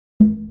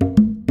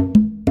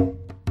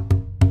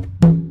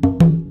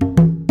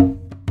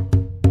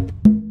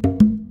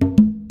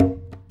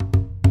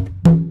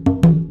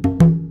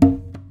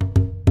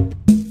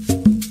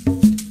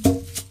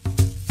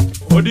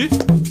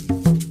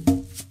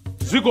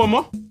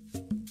Zikomo?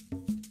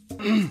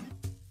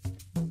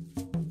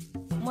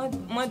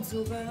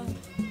 Madzuka.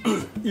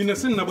 Ine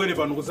sinabwere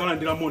pano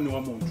kuzalandira moni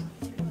wa munthu.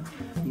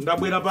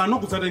 Ndabwera pano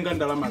kuzatenga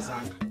ndalama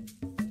zanga.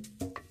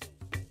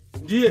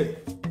 Ndiye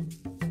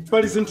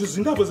pali zinthu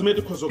zingapo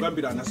zimene tikhoza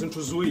kukambirana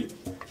zinthu ziwiri.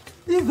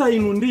 Iva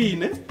inu ndi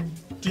ine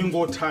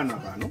tingothana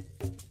pano.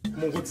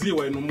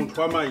 Mukudziwa inu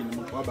munthu wa mayi ni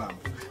munthu wa baba.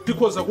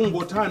 Tikhoza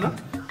kungothana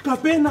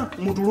kapena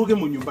mutuluke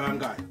mu nyumba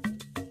yangayo.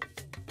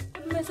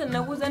 Mesa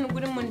nakuzani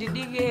kuti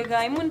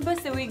mundidikeka,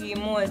 imundipase wiki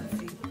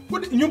imodzi.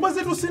 Kuti nyumba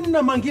zetu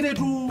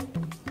sinamangiretu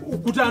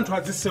kuti anthu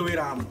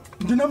aziseweramo.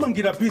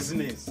 Ndinamangira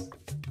business.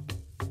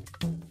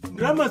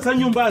 Ndalama za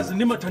nyumbazi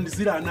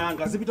ndimathandizira ana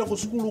anga azipita ku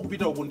sukulu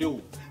kupita uku ndi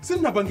uku.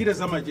 Sinapangire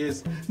za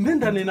macheza.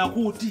 Ndendanena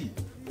kuti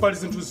pali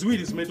zinthu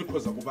ziwiri zimene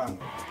tikhoza kupanga.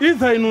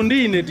 Either inu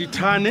ndi ine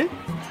tithane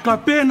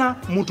kapena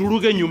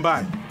mutuluke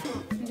nyumbayi.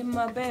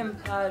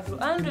 Ndimapemphazo.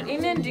 Anthu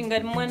ine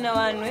ndingati mwana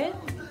wanu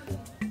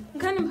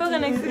Nkhani mpaka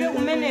nakifika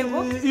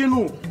kumeneko.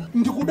 Inu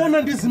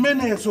ndikudana ndi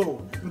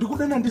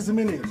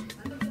zimenezo.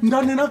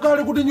 Ndanena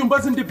kale kuti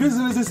nyumbazi ndi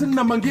business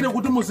sinamangire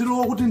kuti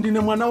muziliwo kuti ndine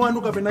mwana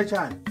wanu kapena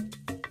chani.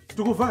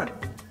 Tikuvana.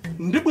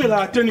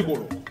 Ndibwera 10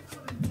 koloko.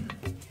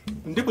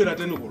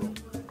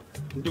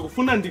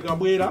 Ndikufuna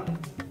ndikabwera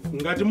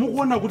ngati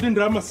mukuona kuti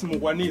ndalama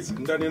simukwanitsa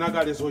ndanena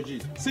kale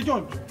zochita.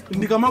 Sichoncho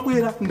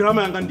ndikamabwera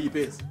ndalama yanga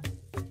ndiyipeza.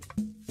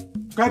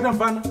 Kaita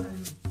mfana.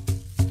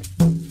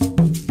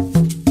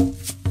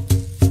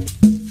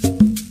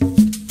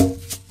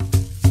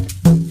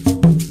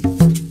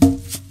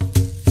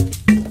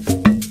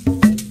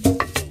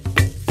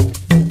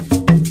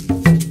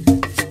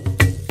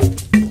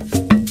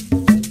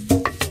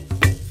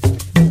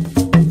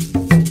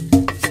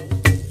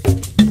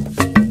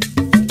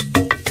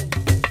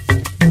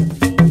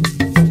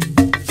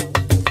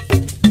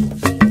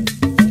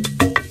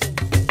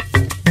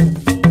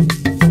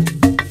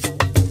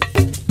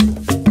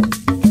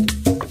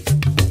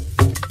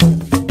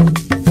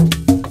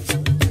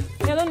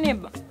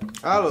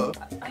 Hello?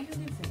 Are you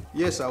leaving?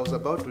 Yes, I was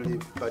about to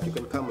leave, but you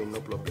can come in,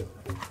 no problem.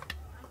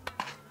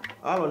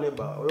 Hello,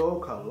 neighbor.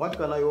 Welcome. What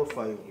can I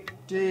offer you?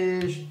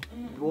 Tea,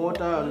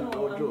 water, and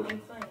juice?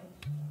 I'm fine.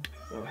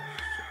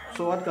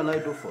 So what can I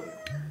do for you?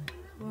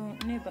 Well,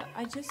 neighbor,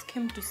 I just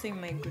came to say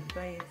my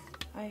goodbyes.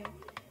 I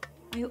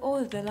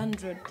owe the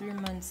landlord 3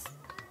 months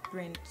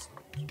rent.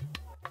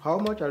 How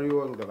much are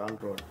you owing the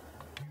landlord?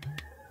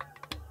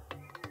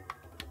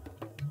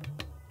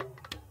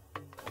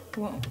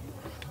 Well,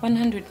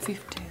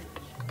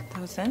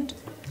 150,000.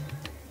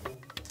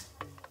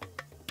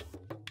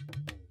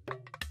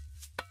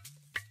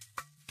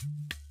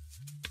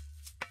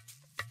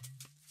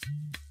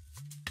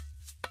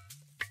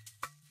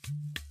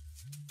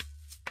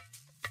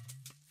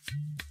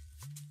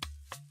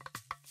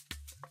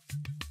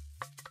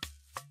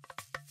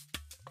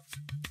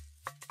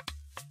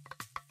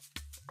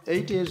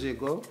 Eight years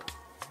ago,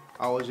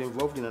 I was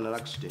involved in an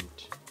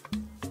accident,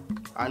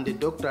 and the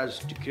doctors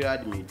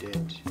declared me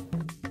dead.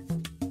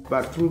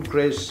 But through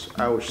grace,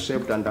 I was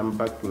saved and I'm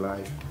back to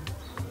life.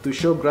 To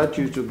show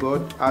gratitude to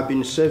God, I've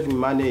been saving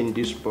money in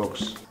this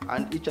box.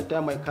 And each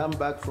time I come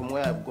back from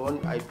where I've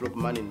gone, I drop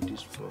money in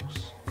this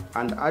box.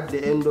 And at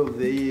the end of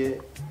the year,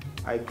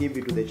 I give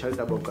it to the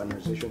charitable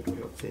organization to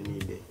help the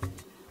needy.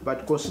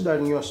 But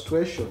considering your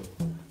situation,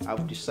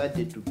 I've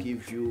decided to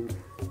give you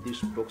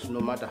this box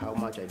no matter how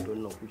much I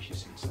don't know which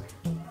is inside.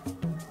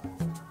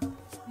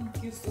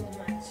 Thank you so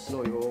much.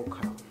 No, you're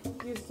welcome.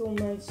 Thank you so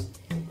much.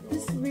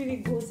 This really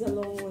goes a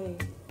long way.